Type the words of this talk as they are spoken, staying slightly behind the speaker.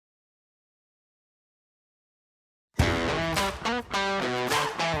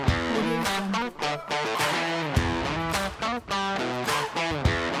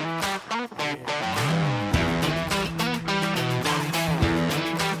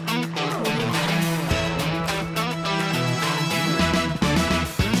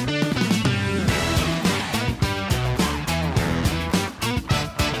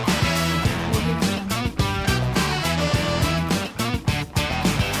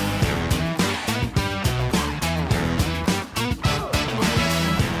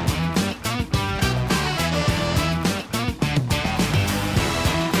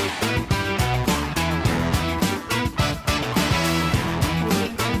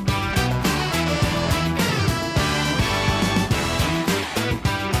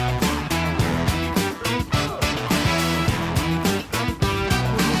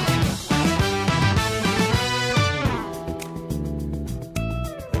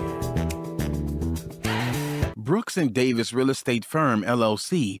Brooks & Davis Real Estate Firm,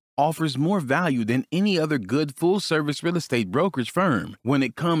 LLC, offers more value than any other good full-service real estate brokerage firm when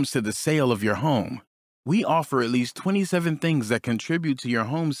it comes to the sale of your home. We offer at least 27 things that contribute to your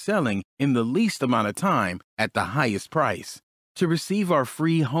home selling in the least amount of time at the highest price. To receive our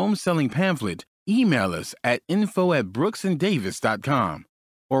free home selling pamphlet, email us at info@brooksanddavis.com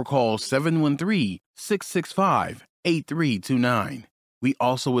or call 713-665-8329. We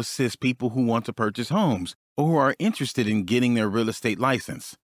also assist people who want to purchase homes or who are interested in getting their real estate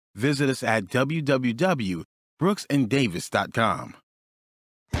license. Visit us at www.brooksanddavis.com.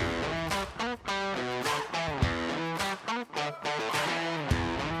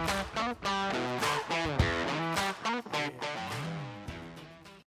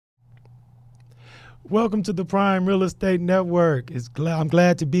 Welcome to the Prime Real Estate Network. I'm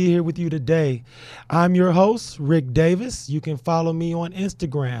glad to be here with you today. I'm your host, Rick Davis. You can follow me on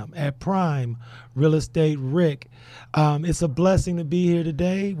Instagram at Prime Real Estate Rick. It's a blessing to be here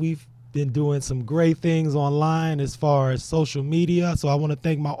today. We've been doing some great things online as far as social media. So I want to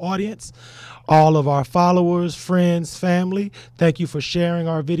thank my audience, all of our followers, friends, family. Thank you for sharing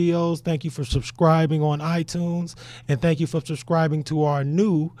our videos. Thank you for subscribing on iTunes. And thank you for subscribing to our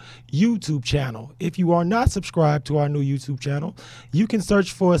new YouTube channel. If you are not subscribed to our new YouTube channel, you can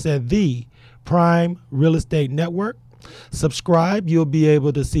search for us at the Prime Real Estate Network. Subscribe. You'll be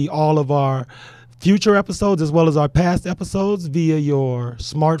able to see all of our future episodes as well as our past episodes via your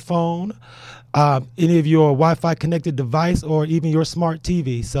smartphone, any of your Wi-Fi connected device, or even your smart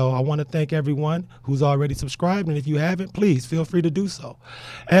TV. So I want to thank everyone who's already subscribed, and if you haven't, please feel free to do so.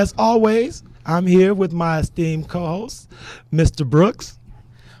 As always, I'm here with my esteemed co-host, Mr. Brooks.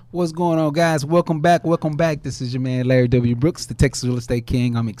 What's going on, guys? Welcome back. Welcome back. This is your man, Larry W. Brooks, the Texas Real Estate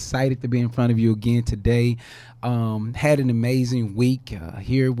King. I'm excited to be in front of you again today. Had an amazing week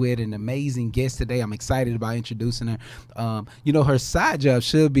here with an amazing guest today. I'm excited about introducing her. Her side job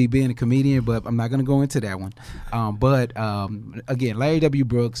should be being a comedian, but I'm not going to go into that one. Again, Larry W.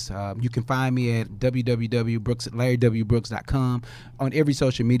 Brooks. You can find me at www.larrywbrooks.com, on every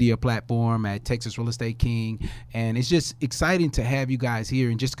social media platform at Texas Real Estate King. And it's just exciting to have you guys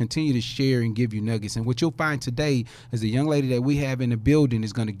here and just continue to share and give you nuggets. And what you'll find today is the young lady that we have in the building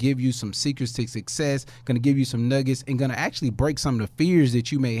is going to give you some secrets to success, going to give you some nuggets, and going to actually break some of the fears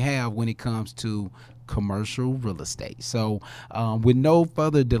that you may have when it comes to commercial real estate. So with no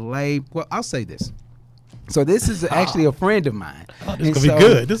further delay, well, I'll say this. So this is actually a friend of mine. This is going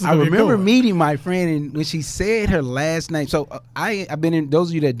to be good. I remember meeting my friend, and when she said her last name, so I've been in, those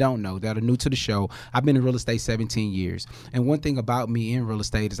of you that don't know, that are new to the show, I've been in real estate 17 years. And one thing about me in real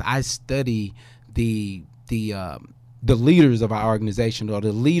estate is I study the leaders of our organization, or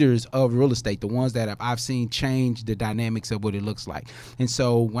the leaders of real estate, the ones that I've seen change the dynamics of what it looks like. And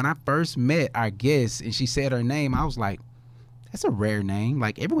so when I first met our guest and she said her name, I was like, that's a rare name.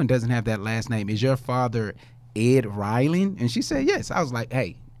 Like, everyone doesn't have that last name. Is your father Ed Ryland? And she said yes. I was like,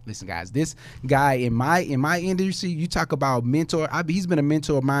 hey, listen, guys, this guy in my industry, you talk about mentor. He's been a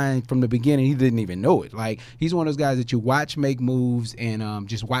mentor of mine from the beginning. He didn't even know it. Like, he's one of those guys that you watch make moves and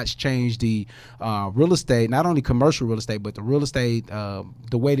just watch change the real estate, not only commercial real estate, but the real estate, the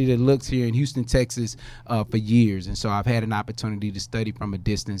way that it looks here in Houston, Texas, for years. And so I've had an opportunity to study from a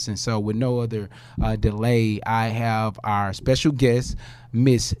distance. And so with no other delay, I have our special guest,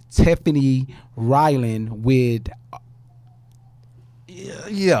 Miss Tiffany Ryland with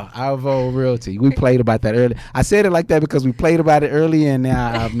Alvo Realty. We played about that earlier. I said it like that because we played about it earlier, and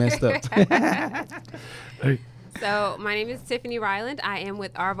now I've messed up. So my name is Tiffany Ryland. I am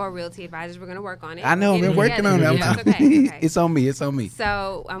with Arvo Realty Advisors. We're going to work on it. I know, We're we're working on it. Yeah, it's okay. It's on me. It's on me.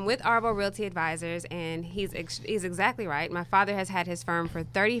 So I'm with Arvo Realty Advisors, and he's exactly right. My father has had his firm for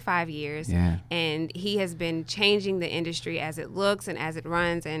 35 years, and he has been changing the industry as it looks and as it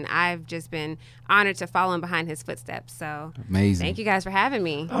runs, and I've just been honored to follow in behind his footsteps. So amazing. Thank you guys for having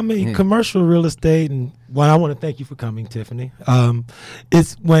me. I mean, commercial real estate, and I want to thank you for coming, Tiffany.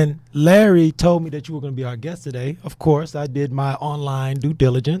 It's when Larry told me that you were going to be our guest today, of course, I did my online due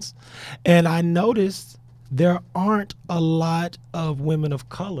diligence, and I noticed there aren't a lot of women of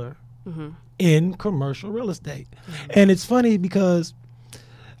color in commercial real estate. And it's funny because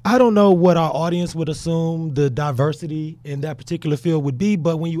I don't know what our audience would assume the diversity in that particular field would be,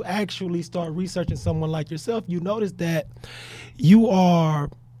 but when you actually start researching someone like yourself, you notice that you are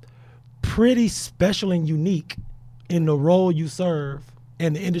pretty special and unique in the role you serve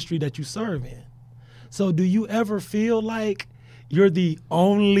and the industry that you serve in. So do you ever feel like you're the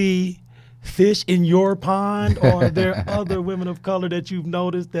only fish in your pond, or are there other women of color that you've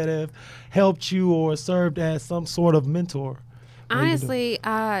noticed that have helped you or served as some sort of mentor? Honestly,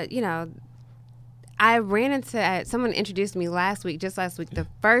 you know, I ran into someone introduced me last week, the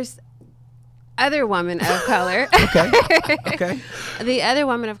first other woman of color. Okay. The other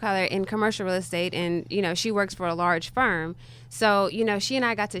woman of color in commercial real estate, and you know, she works for a large firm. So, you know, she and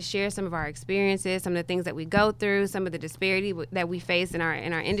I got to share some of our experiences, some of the things that we go through, some of the disparity that we face in our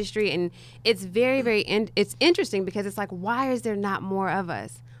industry, and it's very it's interesting because it's like, why is there not more of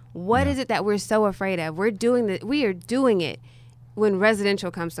us? What is it that we're so afraid of? We are doing it when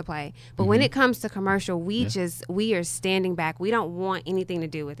residential comes to play, but when it comes to commercial, we are standing back. We don't want anything to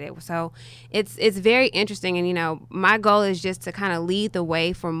do with it. So it's very interesting, and you know, my goal is just to kind of lead the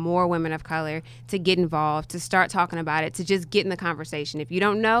way for more women of color to get involved, to start talking about it, to just get in the conversation. If you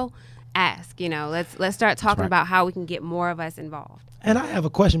don't know, ask. You know, let's start talking about how we can get more of us involved. And I have a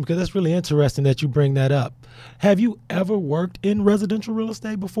question, because that's really interesting that you bring that up. Have you ever worked in residential real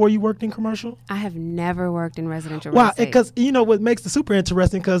estate before you worked in commercial? I have never worked in residential real estate. Because you know what makes it super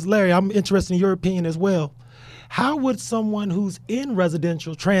interesting, because Larry, I'm interested in your opinion as well. How would someone who's in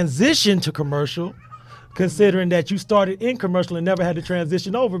residential transition to commercial, considering that you started in commercial and never had to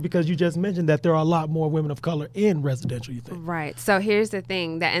transition over, because you just mentioned that there are a lot more women of color in residential, you think? Right. So here's the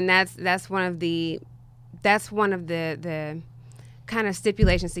thing, that's one of the kind of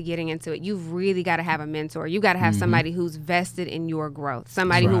stipulations to getting into it. You've really got to have a mentor. You got to have somebody who's vested in your growth,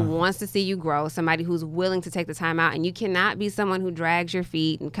 somebody who wants to see you grow, somebody who's willing to take the time out. And you cannot be someone who drags your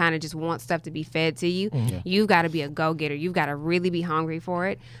feet and kind of just wants stuff to be fed to you. You've got to be a go-getter. You've got to really be hungry for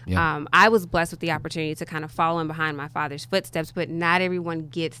it. I was blessed with the opportunity to kind of follow in behind my father's footsteps, but not everyone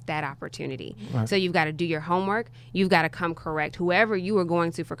gets that opportunity. So you've got to do your homework. You've got to come correct. Whoever you are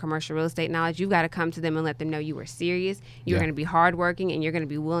going to for commercial real estate knowledge, you've got to come to them and let them know you were serious. You're going to be hardworking, and you're going to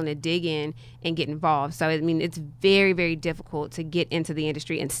be willing to dig in and get involved. So, I mean, it's very, very difficult to get into the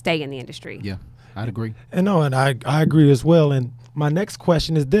industry and stay in the industry. Yeah, I'd agree. And I agree as well. And my next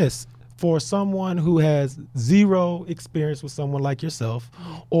question is this. For someone who has zero experience with someone like yourself,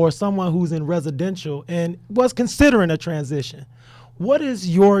 or someone who's in residential and was considering a transition, what is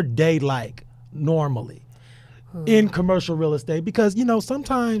your day like normally in commercial real estate? Because, you know,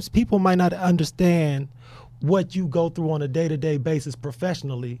 sometimes people might not understand what you go through on a day-to-day basis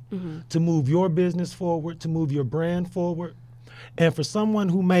professionally to move your business forward, to move your brand forward. And for someone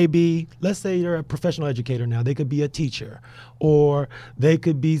who may be, let's say they're a professional educator now, they could be a teacher, or they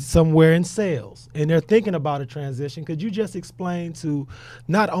could be somewhere in sales, and they're thinking about a transition. Could you just explain to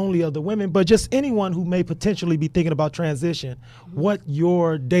not only other women, but just anyone who may potentially be thinking about transition, what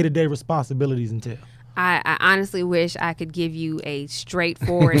your day-to-day responsibilities entail? I honestly wish I could give you a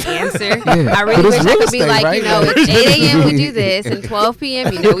straightforward answer. I really wish I could be like, right? You know, at 8 a.m. we do this, and 12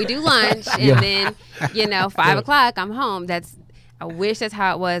 p.m., you know, we do lunch, and then, you know, 5 o'clock I'm home. I wish that's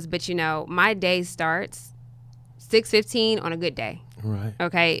how it was, but, you know, my day starts 6:15 on a good day. Right.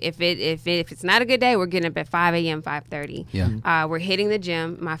 Okay. If it's not a good day, we're getting up at 5 a.m., 5:30. Yeah. We're hitting the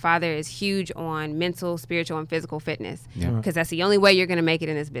gym. My father is huge on mental, spiritual, and physical fitness, because that's the only way you're going to make it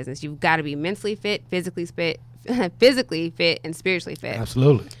in this business. You've got to be mentally fit, physically fit, and spiritually fit.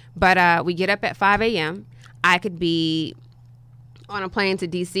 Absolutely. But we get up at 5 a.m. I could be on a plane to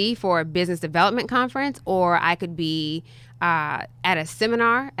D.C. for a business development conference, or I could be at a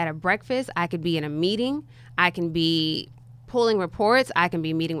seminar, at a breakfast. I could be in a meeting. I can be pulling reports. I can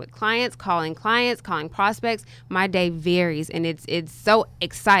be meeting with clients, calling prospects. My day varies, and it's so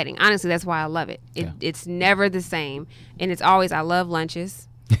exciting. Honestly, that's why I love it. It's never the same, and it's always, I love lunches.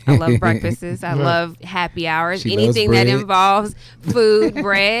 I love breakfasts. I love happy hours. She Anything loves that bread. involves food,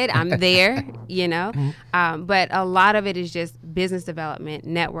 bread, I'm there, you know. But a lot of it is just business development,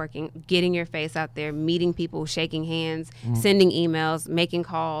 networking, getting your face out there, meeting people, shaking hands, sending emails, making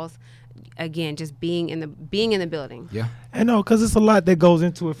calls. Again, just being in the building. Yeah. I know, because it's a lot that goes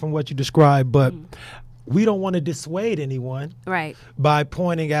into it from what you described, but we don't want to dissuade anyone Right. by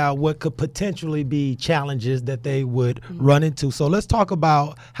pointing out what could potentially be challenges that they would run into. So let's talk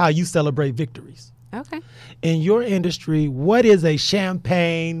about how you celebrate victories. Okay. In your industry, what is a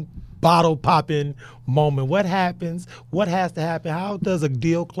champagne bottle popping moment? What happens? What has to happen? How does a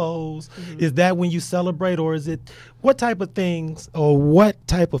deal close? Is that when you celebrate, or is it what type of things or what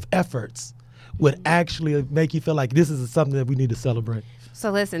type of efforts would actually make you feel like this is something that we need to celebrate?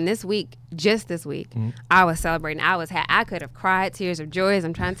 So listen, just this week, I was celebrating. I could have cried tears of joy, as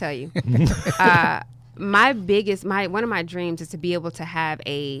I'm trying to tell you. One of my dreams is to be able to have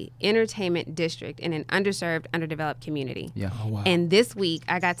a entertainment district in an underserved, underdeveloped community. Yeah. Oh, wow. And this week,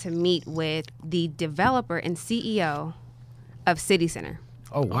 I got to meet with the developer and CEO of City Center.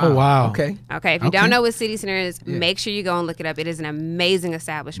 Oh wow. Oh, wow. Okay. Okay, if you Okay. don't know what City Center is, make sure you go and look it up. It is an amazing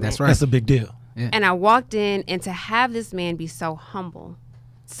establishment. That's right. That's a big deal. And I walked in, and to have this man be so humble,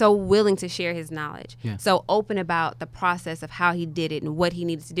 so willing to share his knowledge, Yeah. so open about the process of how he did it and what he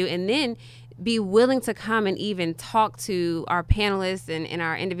needed to do, and then be willing to come and even talk to our panelists and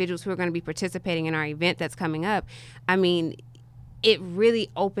our individuals who are going to be participating in our event that's coming up. I mean, it really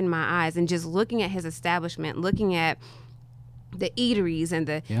opened my eyes. And just looking at his establishment, looking at the eateries and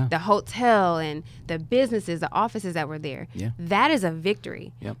the hotel and the businesses, the offices that were there, that is a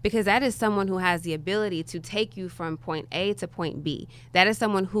victory. Yep. Because that is someone who has the ability to take you from point A to point B. That is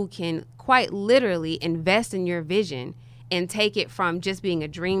someone who can quite literally invest in your vision and take it from just being a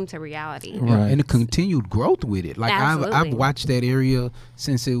dream to reality. Right. And the continued growth with it. Like I've Absolutely. watched that area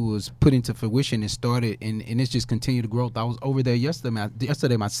since it was put into fruition and started, and it's just continued to growth. I was over there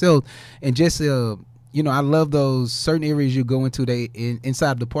yesterday myself, and just I love those certain areas you go into.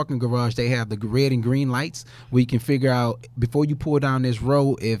 Inside the parking garage, they have the red and green lights where you can figure out before you pull down this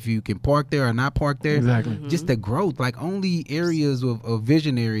road if you can park there or not park there. Exactly. Just the growth. Like only areas of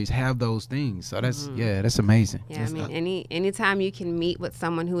visionaries have those things. So that's amazing. Yeah, I mean, anytime you can meet with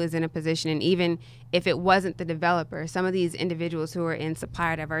someone who is in a position, and even if it wasn't the developer, some of these individuals who are in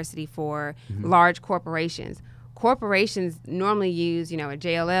supplier diversity for large corporations. Corporations normally use, a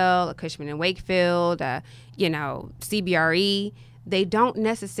JLL, a Cushman & Wakefield, CBRE. They don't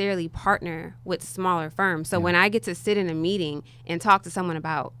necessarily partner with smaller firms. So when I get to sit in a meeting and talk to someone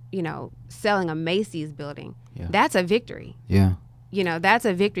about, selling a Macy's building, that's a victory. Yeah. That's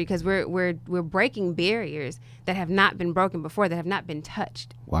a victory because we're breaking barriers that have not been broken before, that have not been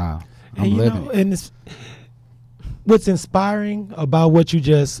touched. Wow. And and what's inspiring about what you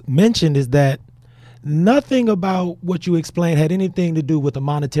just mentioned is that nothing about what you explained had anything to do with a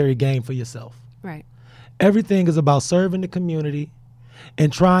monetary gain for yourself. Right. Everything is about serving the community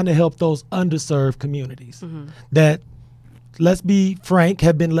and trying to help those underserved communities that, let's be frank,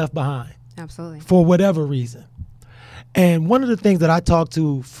 have been left behind Absolutely. for whatever reason. And one of the things that I talk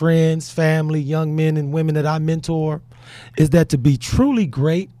to friends, family, young men and women that I mentor is that to be truly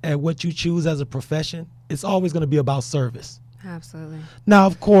great at what you choose as a profession, it's always going to be about service. Absolutely. Now,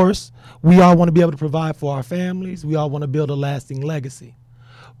 of course, we all want to be able to provide for our families. We all want to build a lasting legacy.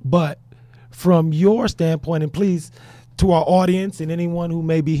 But from your standpoint, and please, to our audience and anyone who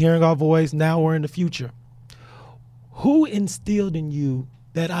may be hearing our voice now or in the future, who instilled in you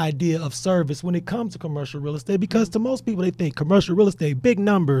that idea of service when it comes to commercial real estate? Because to most people, they think commercial real estate, big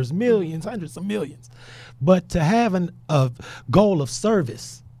numbers, millions, hundreds of millions. But to have a goal of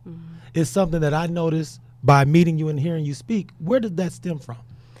service is something that I noticed by meeting you and hearing you speak. Where did that stem from?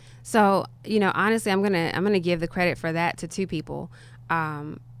 So, honestly, I'm gonna give the credit for that to two people.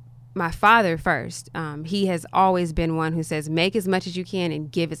 My father first. He has always been one who says, make as much as you can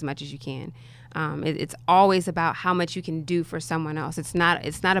and give as much as you can. It's always about how much you can do for someone else. It's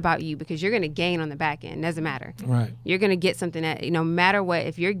not about you, because you're going to gain on the back end. It doesn't matter. Right. You're going to get something that, no matter what,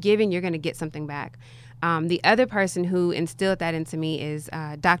 if you're giving, you're going to get something back. The other person who instilled that into me is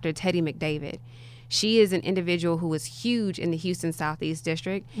Dr. Teddy McDavid. She is an individual who was huge in the Houston Southeast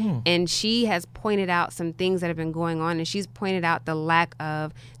District, and she has pointed out some things that have been going on, and she's pointed out the lack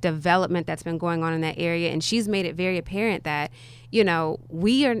of development that's been going on in that area, and she's made it very apparent that,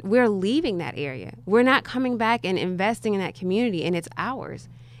 we're leaving that area. We're not coming back and investing in that community, and it's ours.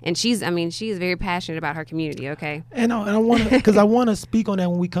 And she is very passionate about her community. Okay. And I want to, because I want to speak on that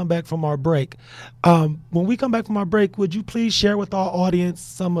when we come back from our break. When we come back from our break, would you please share with our audience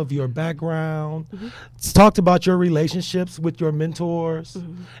some of your background? Talked about your relationships with your mentors,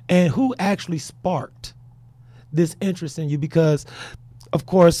 and who actually sparked this interest in you, because of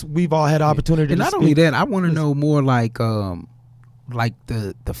course we've all had opportunity and to not speak. only that, I want to know more like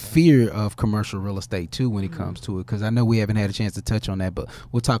the fear of commercial real estate too when it comes to it, because I know we haven't had a chance to touch on that, but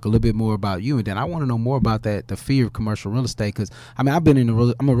we'll talk a little bit more about you, and then I want to know more about the fear of commercial real estate, because I'm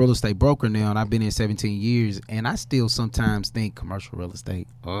a real estate broker now, and I've been in 17 years, and I still sometimes think commercial real estate,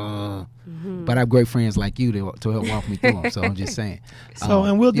 but I have great friends like you to help walk me through them, so I'm just saying. So,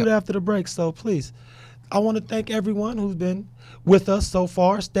 and we'll do that after the break. So please, I want to thank everyone who's been with us so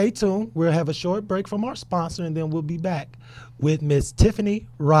far. Stay tuned. We'll have a short break from our sponsor, and then we'll be back with Miss Tiffany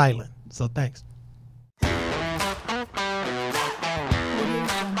Ryland. So thanks.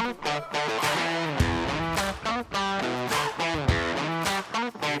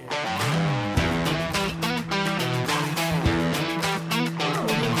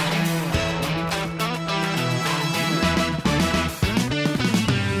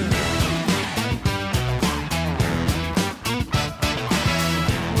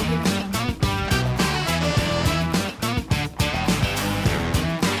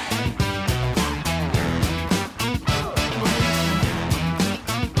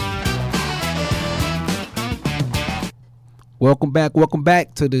 Welcome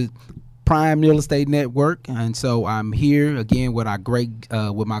back to the Prime Real Estate Network, and so I'm here again with my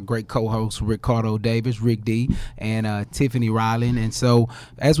great co-host Ricardo Davis, Rick D, and Tiffany Ryland. And so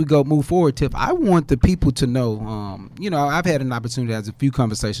as we move forward, Tiff, I want the people to know, I've had an opportunity to have a few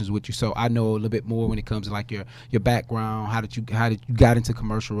conversations with you, so I know a little bit more when it comes to like your background, how did you got into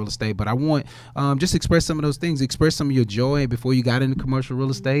commercial real estate. But I want just express some of those things, express some of your joy before you got into commercial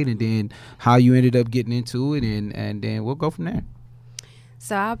real estate, and then how you ended up getting into it, and then we'll go from there.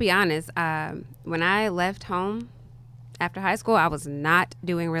 So I'll be honest, when I left home after high school, I was not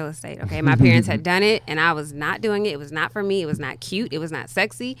doing real estate. Okay, my parents had done it, and I was not doing it. It was not for me. It was not cute. It was not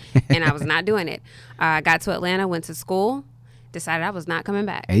sexy, and I was not doing it. I got to Atlanta, went to school, decided I was not coming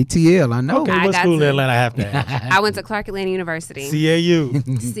back. ATL, I know. Okay, what school in Atlanta have that? I went to Clark Atlanta University. CAU.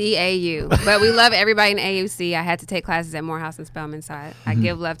 CAU. But we love everybody in AUC. I had to take classes at Morehouse and Spelman, so I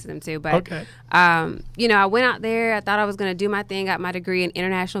give love to them too. But, okay. I went out there. I thought I was going to do my thing, got my degree in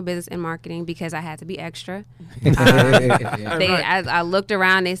international business and marketing because I had to be extra. I looked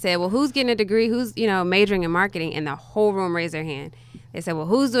around. They said, well, who's getting a degree? Who's, majoring in marketing? And the whole room raised their hand. They said, well,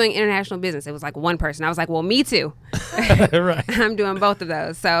 who's doing international business? It was like one person. I was like, well, me too. Right. I'm doing both of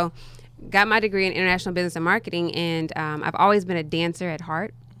those. So got my degree in international business and marketing, and I've always been a dancer at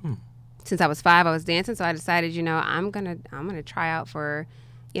heart. Since I was 5, I was dancing, so I decided, I'm gonna try out for,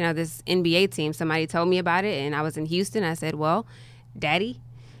 this NBA team. Somebody told me about it, and I was in Houston. I said, well, Daddy,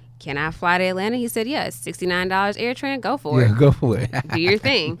 can I fly to Atlanta? He said, yeah, it's $69 AirTran. Go for it. Yeah, go for it. Do your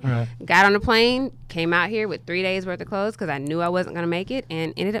thing. Right. Got on the plane, came out here with 3 days worth of clothes because I knew I wasn't going to make it,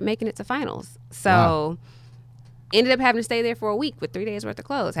 and ended up making it to finals. So ended up having to stay there for a week with 3 days worth of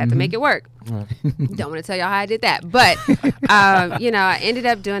clothes. Had to make it work. Right. Don't want to tell y'all how I did that. But, I ended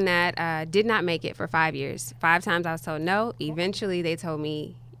up doing that. Did not make it for 5 years. 5 times I was told no. Eventually they told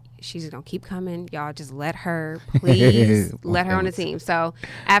me, she's going to keep coming. Y'all just let her, please, let her on the team. So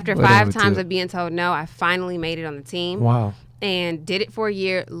after 5 times of being told no, I finally made it on the team. Wow. And did it for a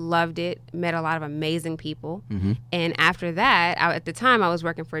year, loved it, met a lot of amazing people. And after that, at the time I was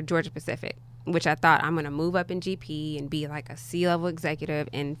working for Georgia Pacific, which I thought I'm going to move up in GP and be like a C-level executive,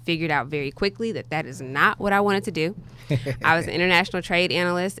 and figured out very quickly that is not what I wanted to do. I was an international trade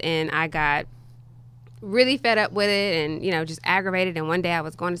analyst, and I got really fed up with it and, just aggravated. And one day I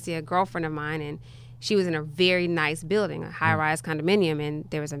was going to see a girlfriend of mine, and she was in a very nice building, a high-rise condominium, and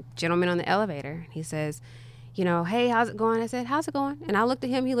there was a gentleman on the elevator. He says, hey, how's it going? I said, how's it going? And I looked at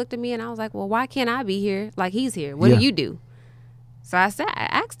him, he looked at me, and I was like, well, why can't I be here like he's here? What do you do? So I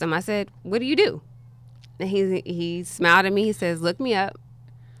asked him, I said, what do you do? And he smiled at me. He says, look me up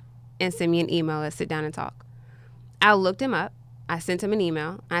and send me an email. Let's sit down and talk. I looked him up. I sent him an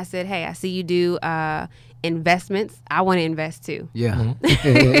email. I said, hey, I see you do investments. I want to invest too. Yeah.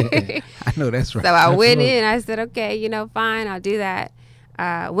 I know that's right. So I went in. I said, okay, fine, I'll do that.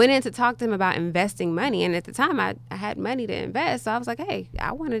 Went in to talk to him about investing money. And at the time, I had money to invest. So I was like, hey,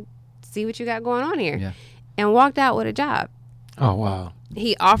 I want to see what you got going on here. Yeah. And walked out with a job. Oh, wow.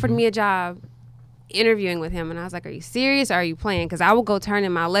 He offered me a job interviewing with him, and I was like, are you serious or are you playing? Because I will go turn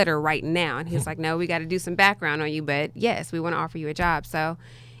in my letter right now. And he was like, no, we got to do some background on you, but yes, we want to offer you a job. So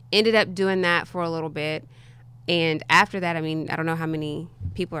ended up doing that for a little bit. And after that, I mean, I don't know how many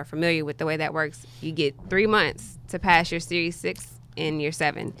people are familiar with the way that works. You get 3 months to pass your Series 6 in year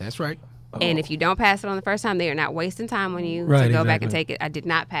 7. That's right. And if you don't pass it on the first time, they are not wasting time on you Right, to go back and exactly. take it. I did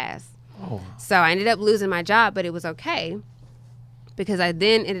not pass. Oh. So I ended up losing my job, but it was okay because I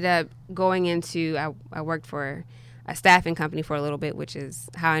then ended up going into, I worked for a staffing company for a little bit, which is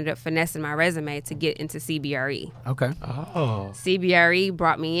how I ended up finessing my resume to get into CBRE. Okay. Oh. CBRE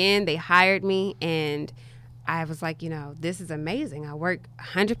brought me in, they hired me, and I was like, you know, this is amazing. I work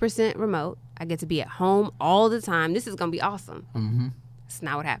 100% remote. I get to be at home all the time. This is going to be awesome. Mm-hmm. That's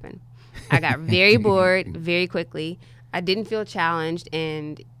not what happened. I got very bored very quickly. I didn't feel challenged,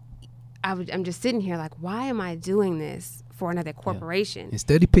 and I'm just sitting here like, why am I doing this for another corporation?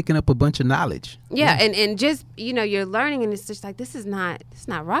 Instead of picking up a bunch of knowledge. Yeah, and just, you know, you're learning, and it's just like, it's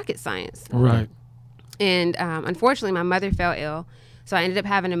not rocket science. Right. And unfortunately, my mother fell ill, so I ended up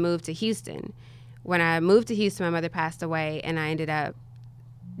having to move to Houston. When I moved to Houston, my mother passed away, and I ended up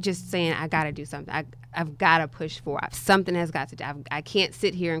just saying, I got to do something. I've got to push forward. Something has got to do. I can't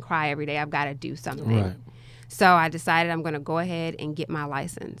sit here and cry every day. I've got to do something. Right. So I decided I'm going to go ahead and get my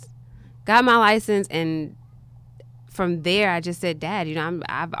license. Got my license, and from there, I just said, Dad, you know,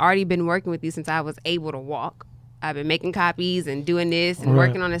 I've already been working with you since I was able to walk. I've been making copies and doing this and Right.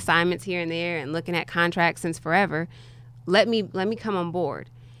 working on assignments here and there and looking at contracts since forever. Let me come on board.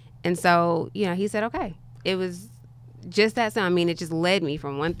 And so, you know, he said, okay. It was just that simple. I mean, it just led me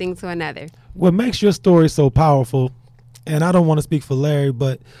from one thing to another. What makes your story so powerful, and I don't want to speak for Larry,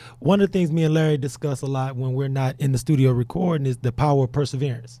 but one of the things me and Larry discuss a lot when we're not in the studio recording is the power of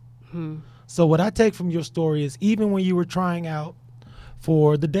perseverance. So what I take from your story is even when you were trying out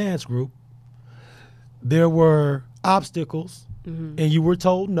for the dance group, there were obstacles and you were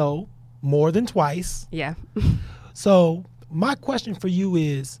told no more than twice. Yeah. So my question for you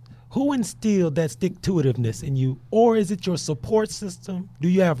is, who instilled that stick-to-itiveness in you? Or is it your support system? Do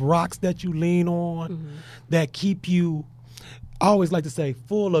you have rocks that you lean on that keep you, I always like to say,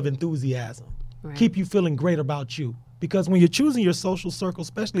 full of enthusiasm, Right. keep you feeling great about you? Because when you're choosing your social circle,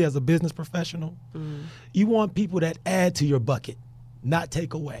 especially as a business professional, you want people that add to your bucket, not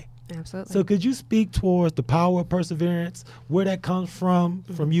take away. Absolutely. So could you speak towards the power of perseverance, where that comes from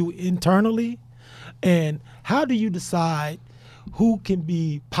you internally? And how do you decide who can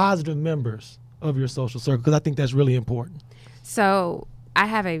be positive members of your social circle? Because I think that's really important. So I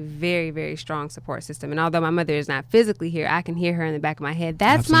have a very, very strong support system. And although my mother is not physically here, I can hear her in the back of my head.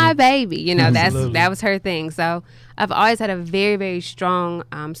 That's my baby. You know, Absolutely. that was her thing. So I've always had a very, very strong,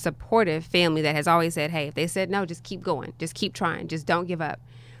 supportive family that has always said, hey, if they said no, just keep going. Just keep trying. Just don't give up.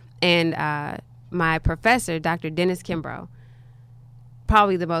 And my professor, Dr. Dennis Kimbrough,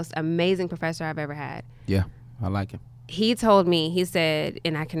 probably the most amazing professor I've ever had. Yeah, I like it. He told me, he said,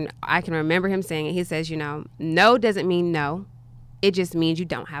 and I can remember him saying it, he says, you know, no doesn't mean no. It just means you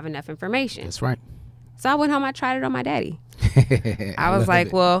don't have enough information. That's right. So I went home, I tried it on my daddy. I was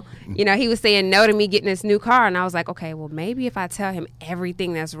like, well, you know, he was saying no to me getting this new car. And I was like, okay, well, maybe if I tell him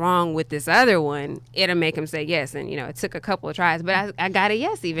everything that's wrong with this other one, it'll make him say yes. And, you know, it took a couple of tries, but I got a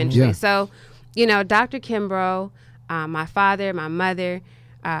yes eventually. Yeah. So, you know, Dr. Kimbrough, my father, my mother,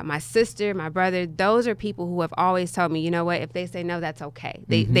 my sister, my brother, those are people who have always told me, you know what, if they say no, that's okay.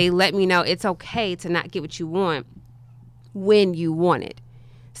 They let me know it's okay to not get what you want when you want it.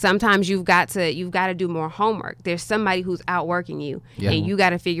 Sometimes you've got to do more homework. There's somebody who's outworking you, and you got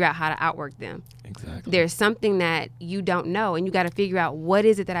to figure out how to outwork them. Exactly. There's something that you don't know, and you got to figure out what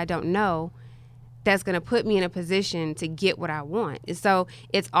is it that I don't know that's going to put me in a position to get what I want. And so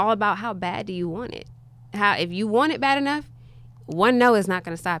it's all about how bad do you want it. If you want it bad enough, one no is not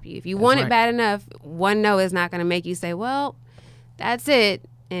going to stop you. If you want it bad enough, one no is not going to make you say, well, that's it.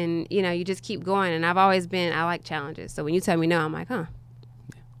 And, you know, you just keep going. And I've always been, I like challenges. So when you tell me no, I'm like, huh,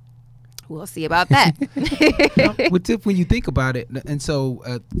 we'll see about that. Well, Tiff, when you think about it, and so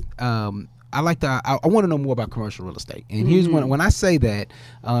I want to know more about commercial real estate. And here's when I say that,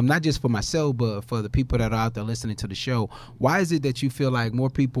 not just for myself, but for the people that are out there listening to the show, why is it that you feel like more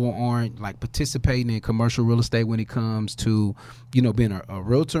people aren't like participating in commercial real estate when it comes to, you know, being a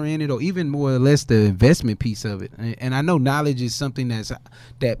realtor in it, or even more or less the investment piece of it? And I know knowledge is something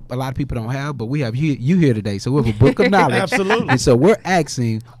that a lot of people don't have, but we have you here today. So we have a book of knowledge. Absolutely. And so we're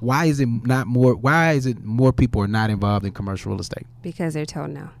asking, why is it more people are not involved in commercial real estate? Because they're told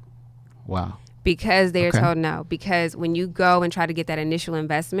no. Wow. Because they're told no. Because when you go and try to get that initial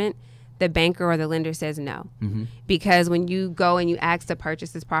investment, the banker or the lender says no. Because when you go and you ask to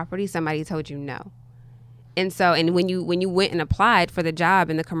purchase this property, somebody told you no. And so, and when you went and applied for the job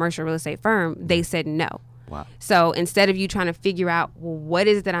in the commercial real estate firm, they said no. Wow. So instead of you trying to figure out, well, what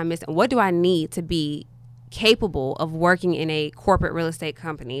is it that I'm missing? What do I need to be capable of working in a corporate real estate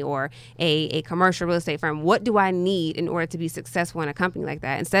company or a commercial real estate firm? What do I need in order to be successful in a company like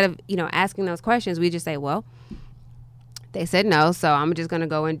that? Instead of, asking those questions, we just say, well, they said no, so I'm just going to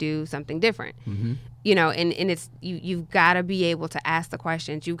go and do something different. Mm-hmm. And it's you've got to be able to ask the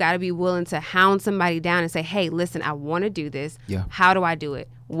questions. You've got to be willing to hound somebody down and say, hey, listen, I want to do this. Yeah. How do I do it?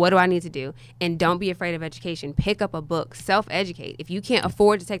 What do I need to do? And don't be afraid of education. Pick up a book. Self-educate. If you can't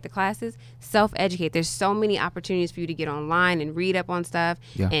afford to take the classes, self-educate. There's so many opportunities for you to get online and read up on stuff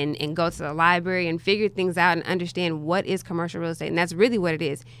and go to the library and figure things out and understand what is commercial real estate. And that's really what it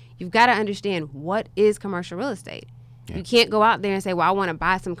is. You've got to understand what is commercial real estate. Yeah. You can't go out there and say, well, I want to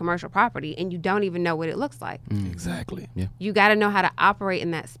buy some commercial property, and you don't even know what it looks like. Exactly. Yeah. You got to know how to operate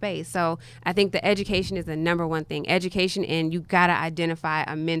in that space. So I think the education is the number one thing. Education, and you got to identify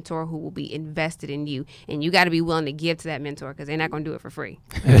a mentor who will be invested in you, and you got to be willing to give to that mentor because they're not going to do it for free.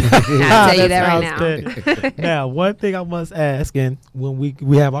 I'll tell you that right now. Now, one thing I must ask, and when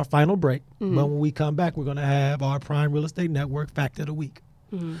we have our final break, but when we come back, we're going to have our Prime Real Estate Network Fact of the Week.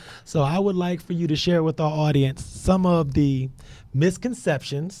 So I would like for you to share with our audience some of the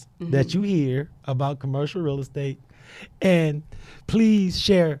misconceptions that you hear about commercial real estate, and please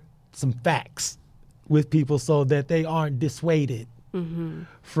share some facts with people so that they aren't dissuaded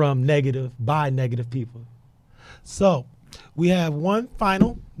from negative people. So we have one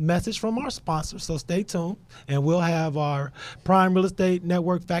final message from our sponsor, so stay tuned, and we'll have our Prime Real Estate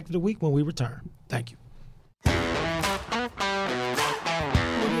Network Fact of the Week when we return. Thank you.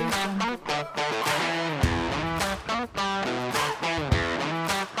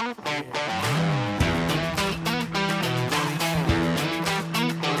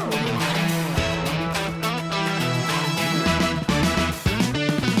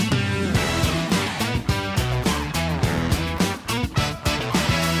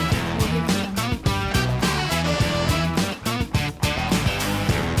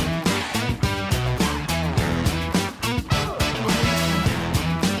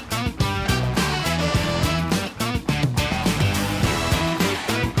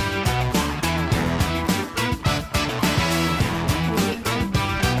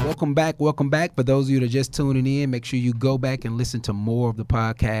 Welcome back. For those of you that are just tuning in, make sure you go back and listen to more of the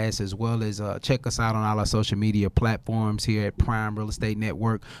podcast, as well as check us out on all our social media platforms here at Prime Real Estate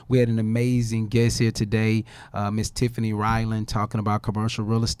Network. We had an amazing guest here today, Miss Tiffany Ryland, talking about commercial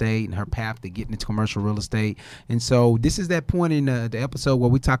real estate and her path to getting into commercial real estate. And so this is that point in the episode where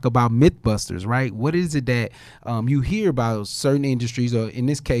we talk about Mythbusters, right? What is it that you hear about certain industries, or in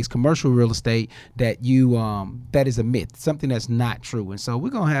this case, commercial real estate, that that is a myth, something that's not true? And so we're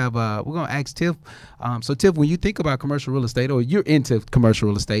gonna ask Tiff. So Tiff, when you think about commercial real estate, or you're into commercial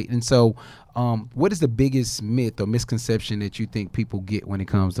real estate, and so what is the biggest myth or misconception that you think people get when it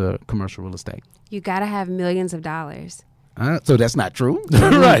comes to commercial real estate? You got to have millions of dollars. So that's not true?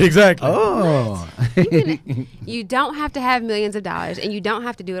 Right, exactly. Oh. You don't have to have millions of dollars, and you don't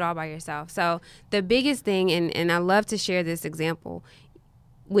have to do it all by yourself. So the biggest thing, and I love to share this example,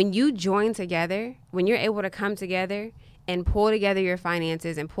 when you join together, when you're able to come together and pull together your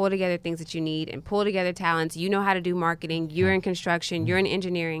finances and pull together things that you need and pull together talents. You know how to do marketing. You're in construction. You're in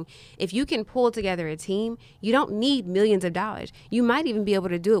engineering. If you can pull together a team, you don't need millions of dollars. You might even be able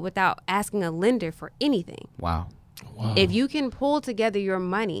to do it without asking a lender for anything. Wow. If you can pull together your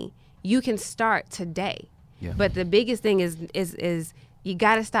money, you can start today. Yeah. But the biggest thing is you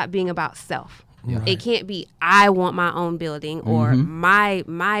got to stop being about self. Yeah. Right. It can't be I want my own building or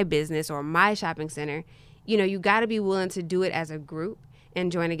my business or my shopping center. You know, you got to be willing to do it as a group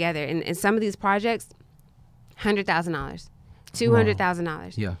and join together. And some of these projects, $100,000,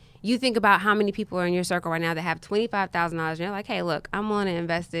 $200,000. Yeah. You think about how many people are in your circle right now that have $25,000 and you're like, hey, look, I'm willing to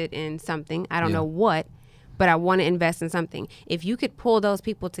invest it in something. I don't know what, but I want to invest in something. If you could pull those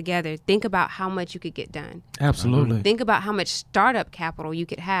people together, think about how much you could get done. Absolutely. Think about how much startup capital you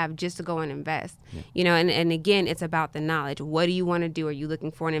could have just to go and invest. Yeah. You know, and again, it's about the knowledge. What do you want to do? Are you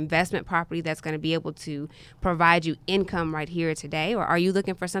looking for an investment property that's going to be able to provide you income right here today? Or are you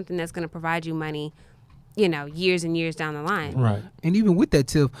looking for something that's going to provide you money, you know, years and years down the line? Right. And even with that,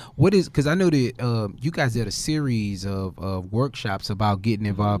 Tiff, because I know that you guys did a series of workshops about getting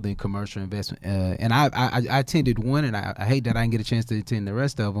involved in commercial investment, and I attended one, and I hate that I didn't get a chance to attend the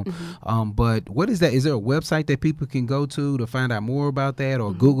rest of them. But what is that? Is there a website that people can go to find out more about that,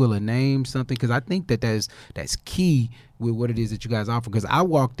 or Google a name, something? Because I think that's key with what it is that you guys offer. Because I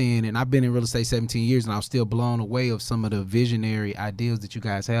walked in, and I've been in real estate 17 years, and I was still blown away of some of the visionary ideas that you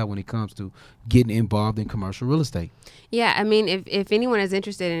guys have when it comes to getting involved in commercial real estate. Yeah, I mean, if anyone is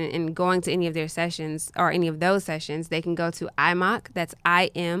interested in going to any of their sessions or any of those sessions, they can go to IMOC, that's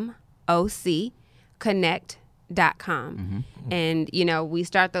IMOC, brooksconnect.com. And, you know, we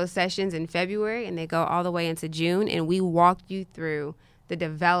start those sessions in February and they go all the way into June, and we walk you through the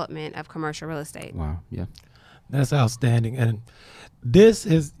development of commercial real estate. Wow. Yeah. That's outstanding. And this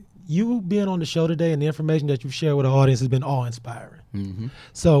is, you being on the show today and the information that you've shared with the audience has been awe-inspiring.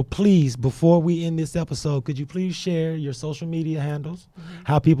 So please, before we end this episode, could you please share your social media handles,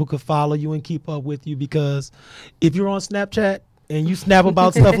 how people could follow you and keep up with you? Because if you're on Snapchat and you snap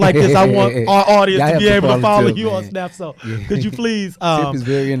about stuff like this, I want our audience to be able to follow you on Snap. So could you please, Tip is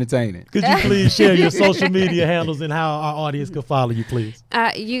very entertaining. could you please share your social media handles and how our audience could follow you, please?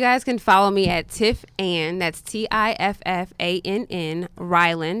 You guys can follow me at Tiff Ann, that's TIFFANN,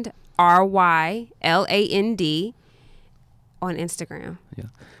 Ryland, RYLAND, on Instagram. Yeah.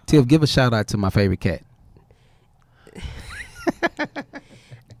 Tiff, give a shout out to my favorite cat.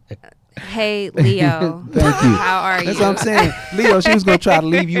 Hey, Leo. Thank you. How are you? That's what I'm saying. Leo, she was going to try to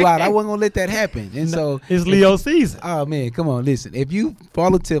leave you out. I wasn't going to let that happen. And so It's Leo season. Oh man, come on, listen. If you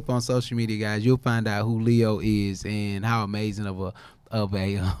follow Tiff on social media, guys, you'll find out who Leo is and how amazing of a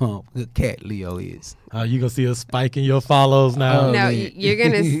cat Leo is. You gonna see a spike in your follows now? Oh, No, man. you're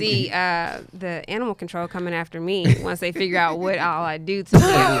going to see the animal control coming after me once they figure out what all I do to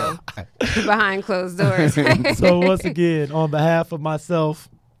Leo behind closed doors. So once again, on behalf of myself,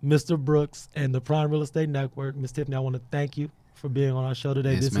 Mr. Brooks, and the Prime Real Estate Network, Ms. Tiffany, I want to thank you for being on our show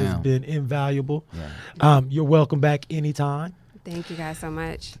today. Yes, This has ma'am. been invaluable. You're welcome back anytime. Thank you guys so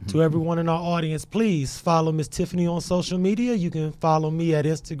much. To everyone in our audience, please follow Ms. Tiffany on social media. You can follow me at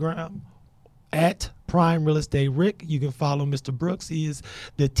Instagram at Prime Real Estate Rick. You can follow Mr. Brooks. He is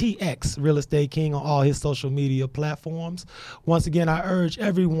the TX Real Estate King on all his social media platforms. Once again, I urge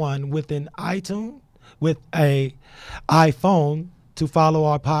everyone with an iPhone, to follow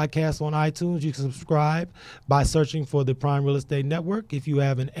our podcast on iTunes. You can subscribe by searching for the Prime Real Estate Network. If you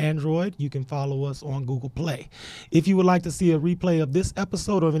have an Android, you can follow us on Google Play. If you would like to see a replay of this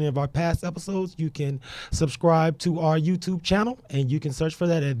episode or of any of our past episodes, you can subscribe to our YouTube channel, and you can search for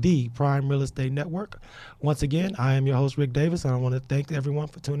that at the Prime Real Estate Network. Once again, I am your host, Rick Davis, and I want to thank everyone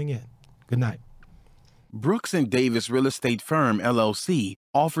for tuning in. Good night. Brooks & Davis Real Estate Firm, LLC,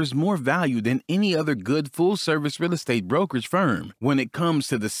 offers more value than any other good full-service real estate brokerage firm when it comes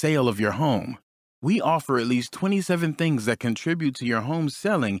to the sale of your home. We offer at least 27 things that contribute to your home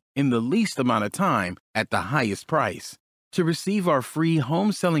selling in the least amount of time at the highest price. To receive our free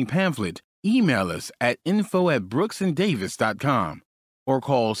home selling pamphlet, email us at info@brooksanddavis.com or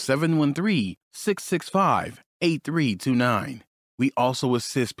call 713-665-8329. We also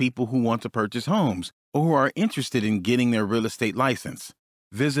assist people who want to purchase homes or who are interested in getting their real estate license.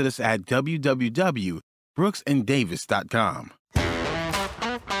 Visit us at www.brooksanddavis.com.